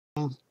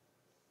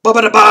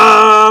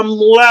Ba-ba-da-bum!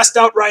 Last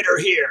Outrider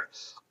here.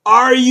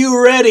 Are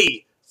you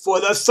ready for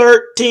the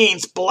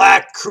 13th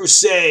Black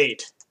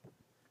Crusade?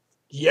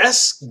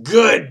 Yes?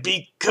 Good,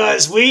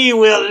 because we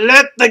will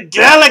let the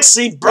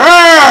galaxy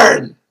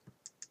burn!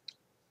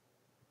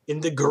 In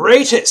the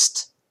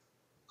greatest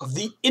of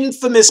the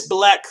infamous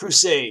Black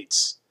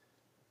Crusades,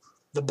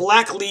 the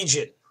Black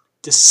Legion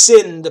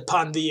descend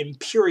upon the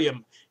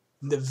Imperium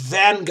in the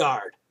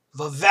vanguard of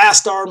a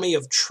vast army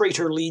of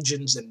traitor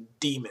legions and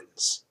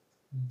demons,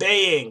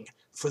 baying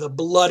for the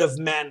blood of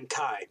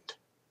mankind.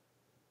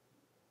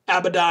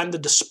 Abaddon the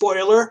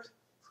Despoiler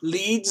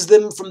leads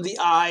them from the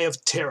Eye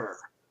of Terror,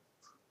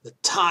 the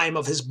time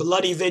of his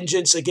bloody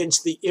vengeance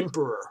against the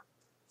Emperor,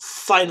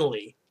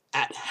 finally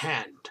at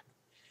hand.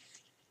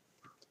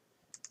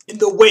 In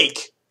the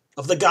wake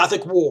of the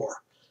Gothic War,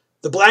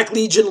 the Black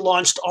Legion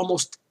launched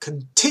almost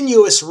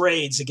continuous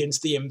raids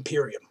against the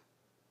Imperium.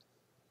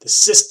 The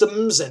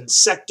systems and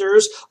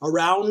sectors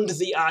around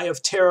the Eye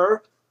of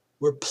Terror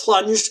were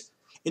plunged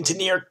into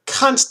near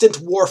constant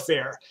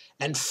warfare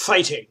and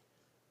fighting,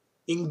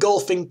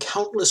 engulfing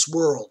countless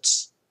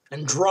worlds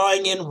and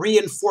drawing in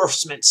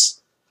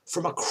reinforcements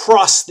from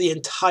across the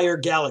entire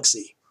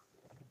galaxy.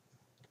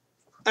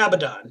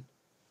 Abaddon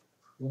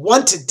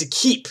wanted to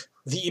keep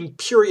the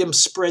Imperium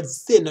spread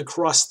thin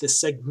across the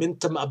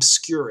segmentum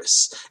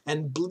obscurus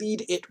and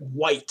bleed it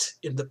white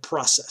in the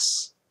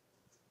process.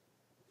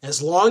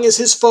 As long as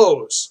his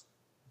foes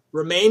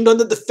remained on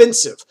the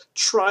defensive,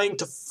 trying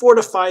to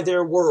fortify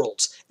their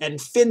worlds and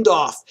fend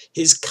off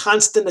his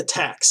constant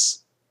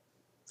attacks,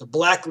 the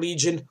Black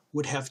Legion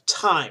would have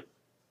time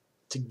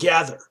to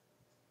gather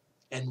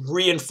and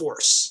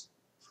reinforce.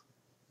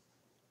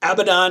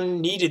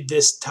 Abaddon needed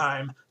this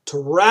time to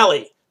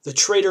rally the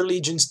traitor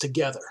legions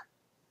together.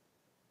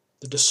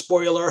 The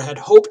Despoiler had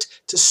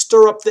hoped to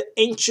stir up the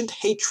ancient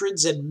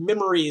hatreds and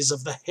memories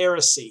of the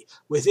heresy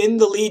within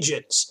the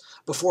legions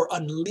before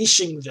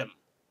unleashing them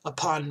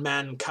upon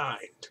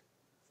mankind.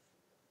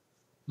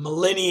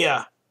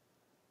 Millennia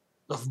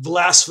of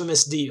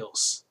blasphemous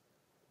deals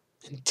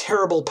and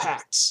terrible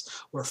pacts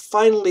were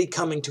finally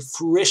coming to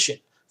fruition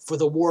for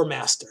the War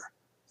Master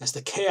as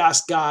the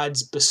Chaos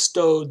Gods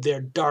bestowed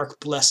their dark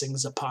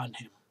blessings upon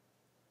him.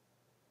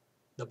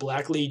 The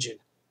Black Legion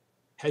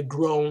had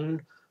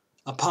grown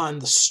upon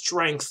the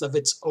strength of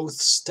its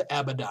oaths to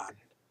Abaddon.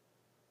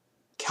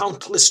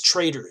 Countless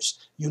traitors,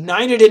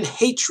 united in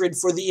hatred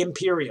for the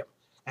Imperium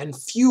and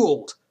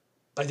fueled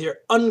by their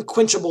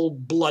unquenchable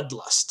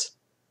bloodlust,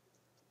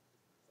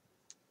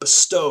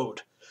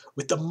 bestowed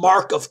with the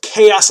mark of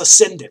Chaos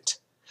Ascendant,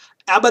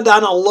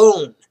 Abaddon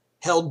alone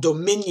held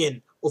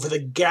dominion over the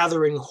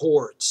gathering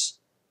hordes,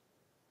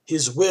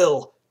 his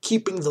will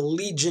keeping the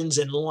legions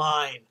in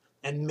line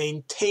and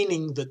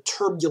maintaining the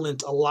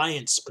turbulent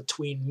alliance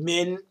between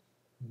men,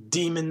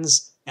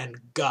 demons, and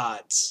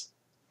gods.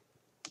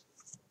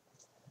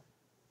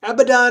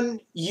 Abaddon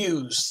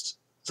used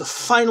the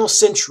final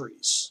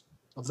centuries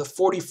of the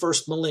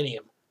 41st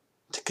millennium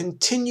to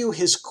continue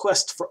his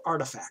quest for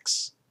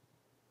artifacts.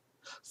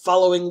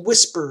 Following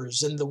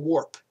whispers in the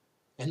warp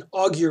and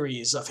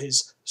auguries of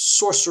his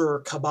sorcerer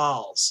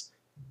cabals,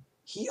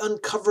 he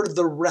uncovered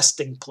the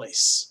resting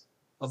place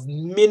of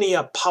many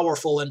a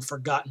powerful and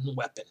forgotten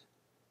weapon.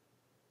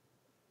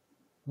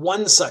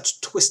 One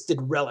such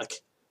twisted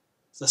relic,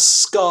 the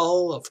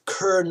skull of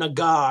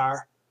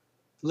Nagar,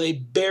 lay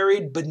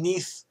buried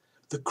beneath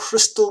the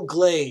crystal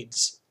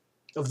glades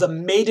of the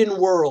maiden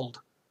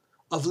world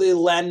of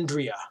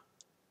Lilandria.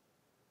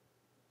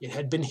 It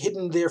had been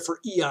hidden there for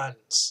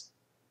eons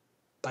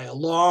by a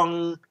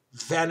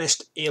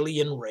long-vanished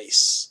alien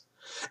race,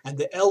 and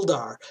the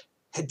Eldar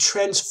had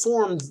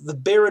transformed the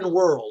barren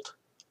world,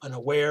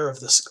 unaware of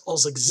the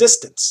skull's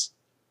existence.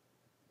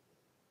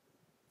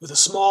 With a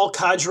small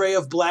cadre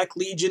of Black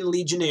Legion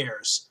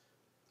legionnaires,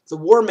 the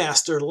War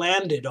Master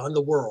landed on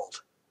the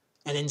world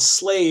and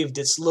enslaved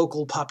its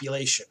local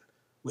population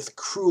with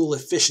cruel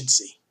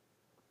efficiency.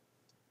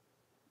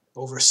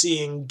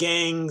 Overseeing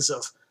gangs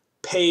of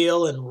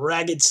pale and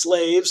ragged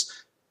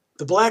slaves,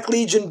 the Black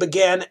Legion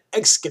began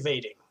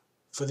excavating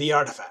for the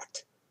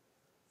artifact.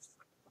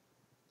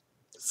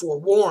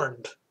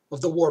 Forewarned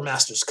of the War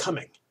Master's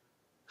coming,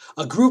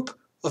 a group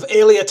of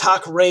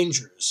Aliatok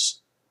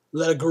Rangers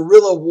led a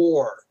guerrilla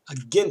war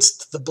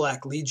against the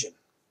Black Legion.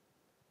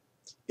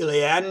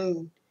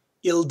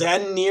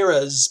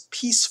 Ildanira's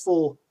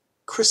peaceful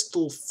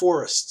crystal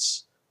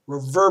forests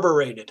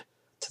reverberated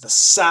to the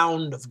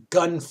sound of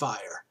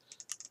gunfire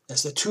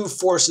as the two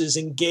forces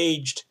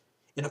engaged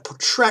in a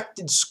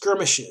protracted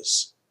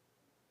skirmishes.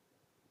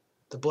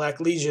 The Black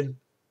Legion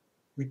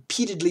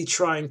repeatedly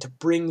trying to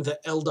bring the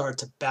Eldar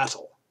to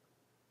battle,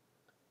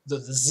 though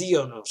the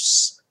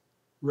Xenos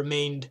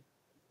remained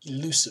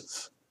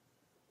elusive.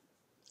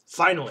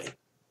 Finally,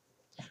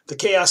 the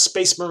Chaos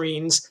Space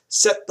Marines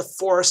set the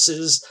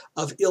forces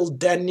of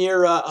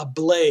Ildanira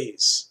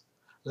ablaze,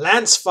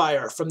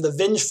 lance-fire from the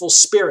vengeful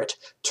spirit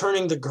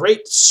turning the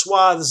great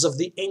swaths of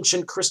the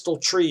ancient crystal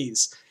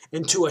trees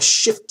into a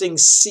shifting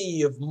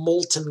sea of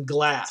molten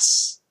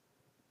glass.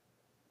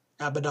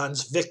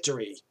 Abaddon's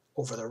victory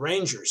over the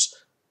Rangers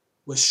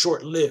was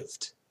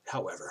short-lived,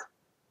 however.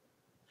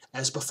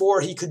 As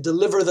before he could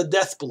deliver the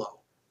death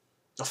blow,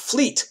 a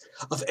fleet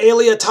of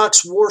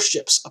Aliatox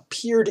warships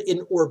appeared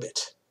in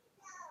orbit.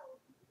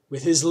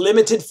 With his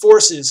limited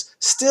forces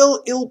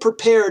still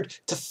ill-prepared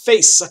to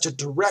face such a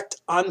direct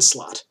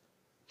onslaught,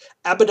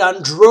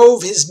 Abaddon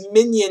drove his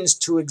minions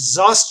to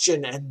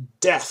exhaustion and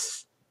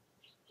death,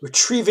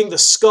 retrieving the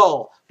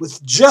skull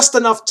with just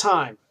enough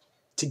time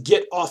to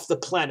get off the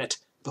planet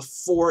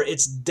before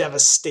its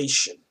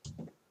devastation.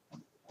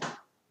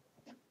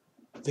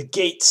 The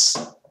Gates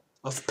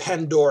of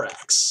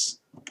Pandorax.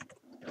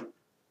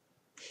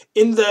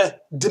 In the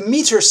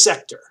Demeter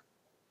sector,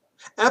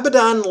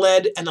 Abaddon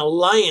led an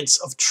alliance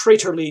of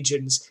traitor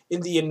legions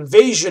in the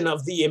invasion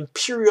of the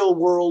imperial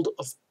world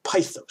of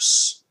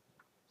Pythos,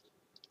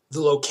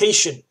 the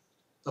location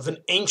of an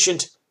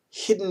ancient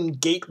hidden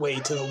gateway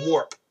to the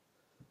warp.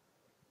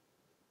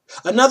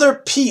 Another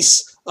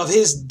piece of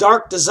his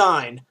dark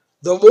design,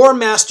 the War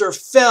Master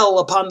fell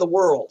upon the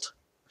world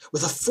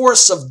with a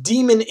force of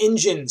demon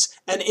engines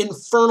and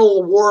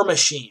infernal war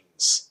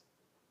machines.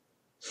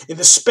 In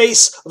the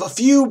space of a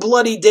few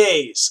bloody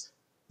days,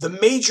 the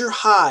major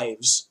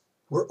hives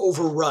were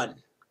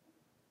overrun,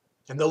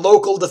 and the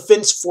local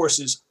defense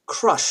forces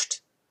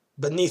crushed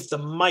beneath the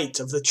might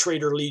of the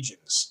traitor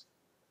legions.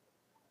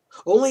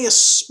 Only a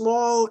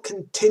small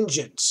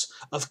contingent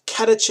of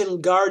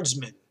Catachan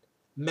guardsmen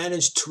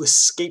managed to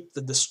escape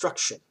the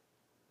destruction,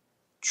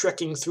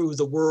 trekking through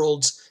the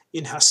world's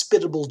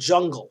inhospitable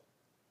jungle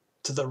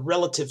to the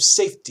relative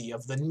safety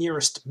of the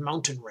nearest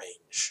mountain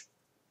range.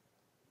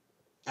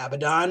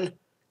 Abaddon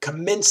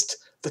commenced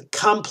the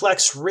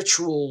complex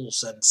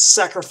rituals and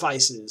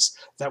sacrifices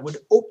that would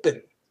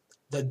open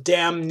the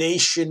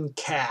Damnation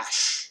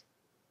Cache,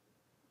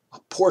 a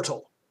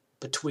portal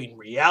between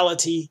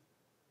reality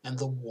and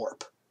the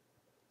warp,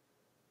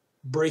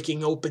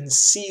 breaking open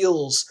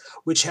seals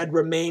which had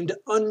remained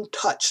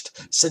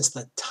untouched since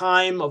the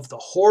time of the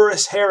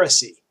Horus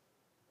Heresy,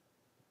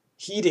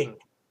 heeding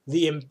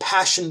the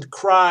impassioned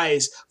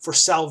cries for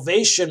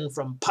salvation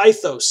from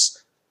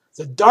Pythos.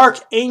 The Dark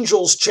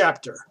Angels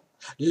chapter,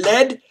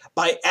 led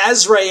by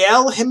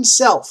Azrael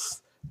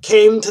himself,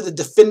 came to the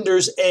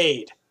Defenders'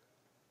 aid.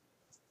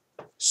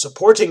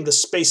 Supporting the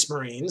Space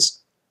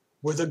Marines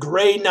were the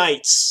Grey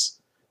Knights,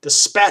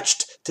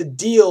 dispatched to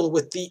deal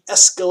with the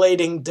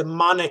escalating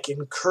demonic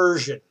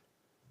incursion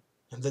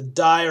and the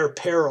dire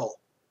peril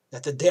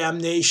that the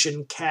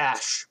Damnation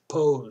Cache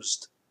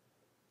posed.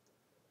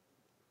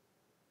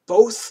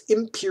 Both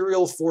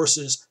Imperial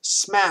forces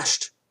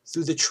smashed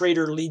through the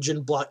Traitor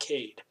Legion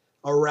blockade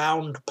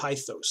around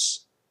Pythos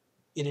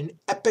in an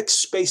epic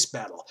space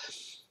battle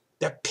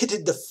that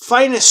pitted the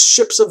finest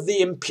ships of the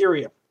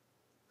Imperium,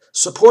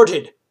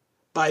 supported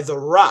by the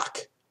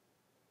Rock,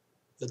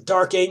 the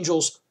Dark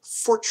Angels'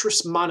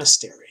 fortress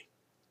monastery,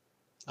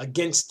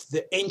 against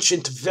the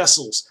ancient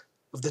vessels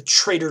of the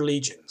traitor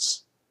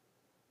legions.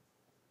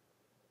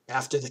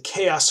 After the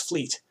Chaos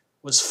Fleet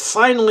was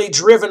finally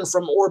driven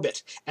from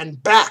orbit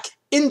and back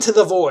into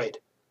the void,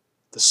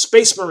 the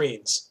Space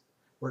Marines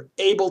were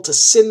able to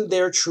send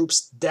their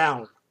troops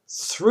down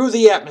through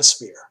the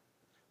atmosphere,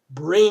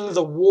 bringing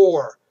the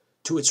war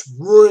to its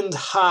ruined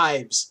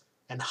hives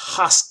and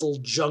hostile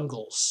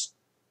jungles.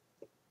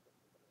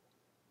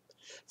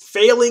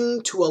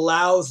 Failing to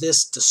allow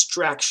this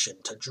distraction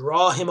to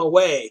draw him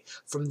away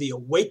from the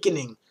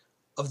awakening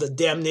of the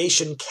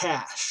Damnation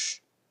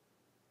Cache,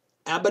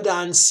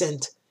 Abaddon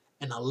sent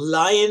an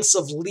alliance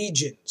of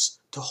legions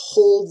to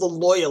hold the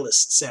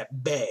Loyalists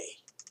at bay.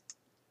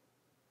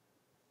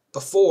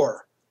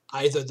 Before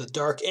either the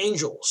Dark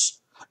Angels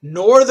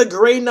nor the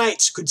Grey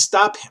Knights could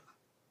stop him,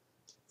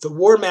 the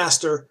War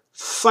Master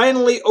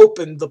finally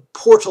opened the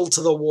portal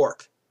to the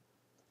warp.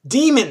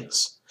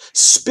 Demons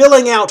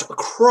spilling out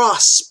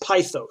across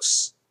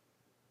Pythos.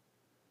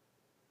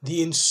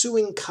 The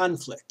ensuing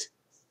conflict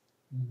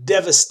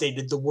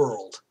devastated the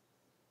world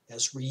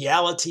as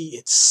reality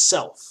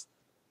itself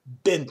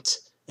bent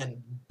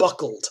and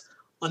buckled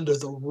under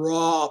the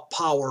raw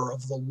power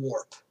of the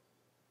warp.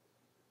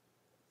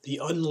 The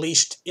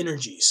unleashed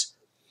energies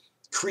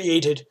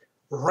created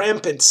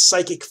rampant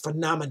psychic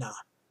phenomena,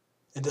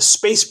 and the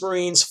Space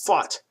Marines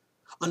fought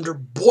under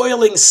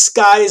boiling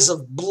skies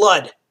of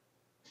blood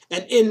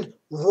and in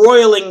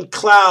roiling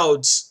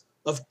clouds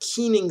of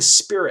keening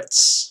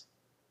spirits.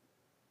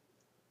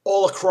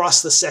 All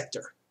across the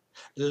sector,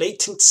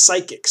 latent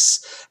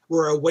psychics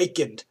were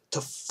awakened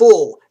to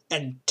full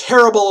and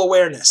terrible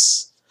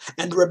awareness,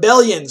 and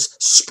rebellions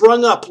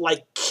sprung up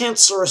like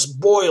cancerous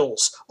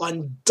boils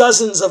on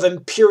dozens of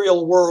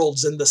Imperial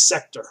worlds in the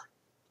sector.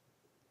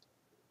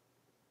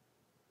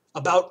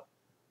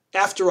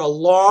 After a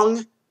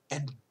long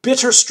and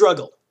bitter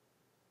struggle,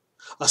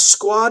 a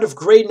squad of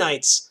Grey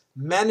Knights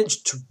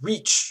managed to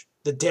reach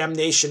the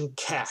Damnation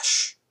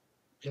Cache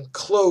and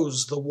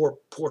close the warp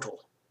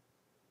portal.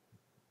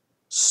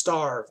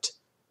 Starved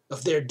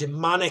of their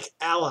demonic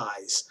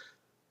allies,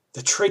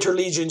 the traitor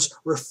legions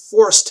were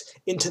forced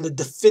into the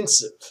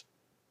defensive,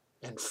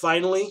 and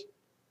finally,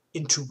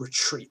 into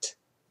retreat.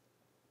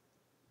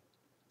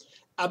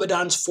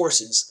 Abaddon's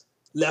forces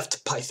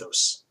left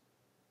Pythos,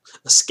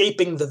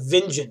 escaping the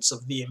vengeance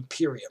of the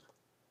Imperium.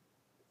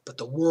 But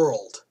the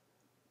world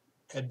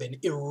had been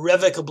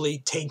irrevocably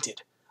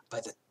tainted by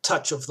the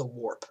touch of the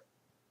warp.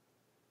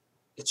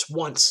 Its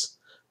once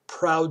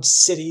proud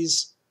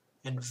cities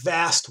and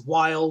vast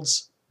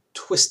wilds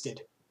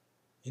twisted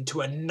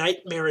into a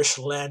nightmarish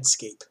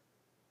landscape.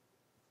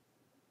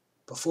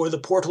 Before the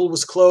portal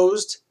was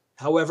closed,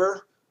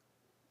 however,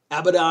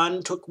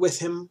 Abaddon took with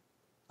him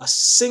a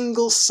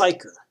single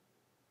psyker,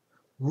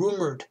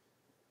 rumored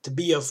to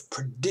be of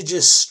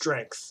prodigious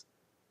strength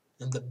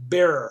and the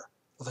bearer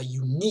of a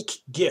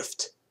unique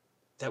gift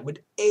that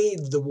would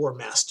aid the War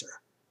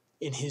Master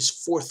in his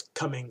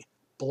forthcoming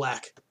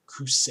Black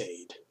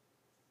Crusade.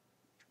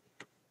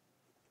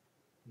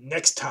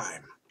 Next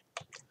time,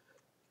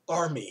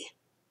 Army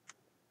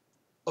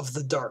of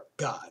the Dark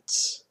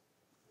Gods.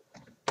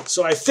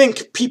 So I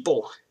think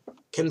people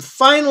can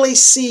finally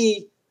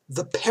see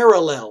the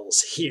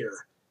parallels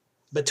here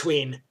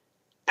between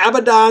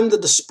Abaddon the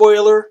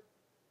Despoiler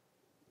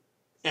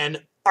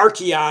and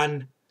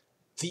Archaon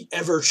the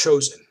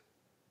Ever-Chosen.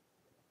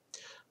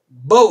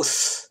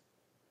 Both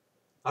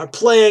are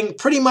playing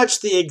pretty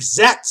much the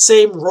exact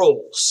same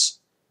roles.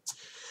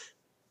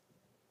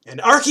 And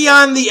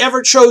Archaon the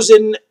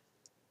Ever-Chosen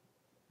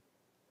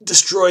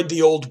destroyed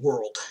the old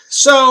world.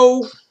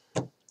 So,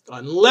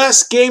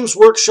 unless Games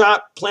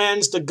Workshop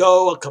plans to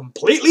go a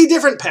completely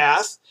different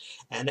path,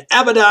 and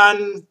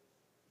Abaddon,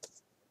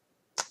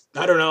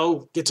 I don't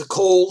know, gets a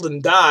cold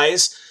and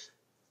dies,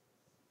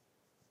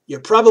 you're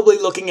probably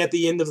looking at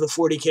the end of the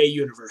 40k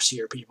universe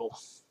here, people.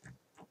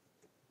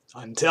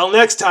 Until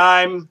next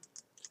time,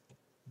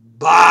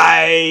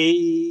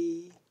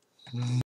 bye!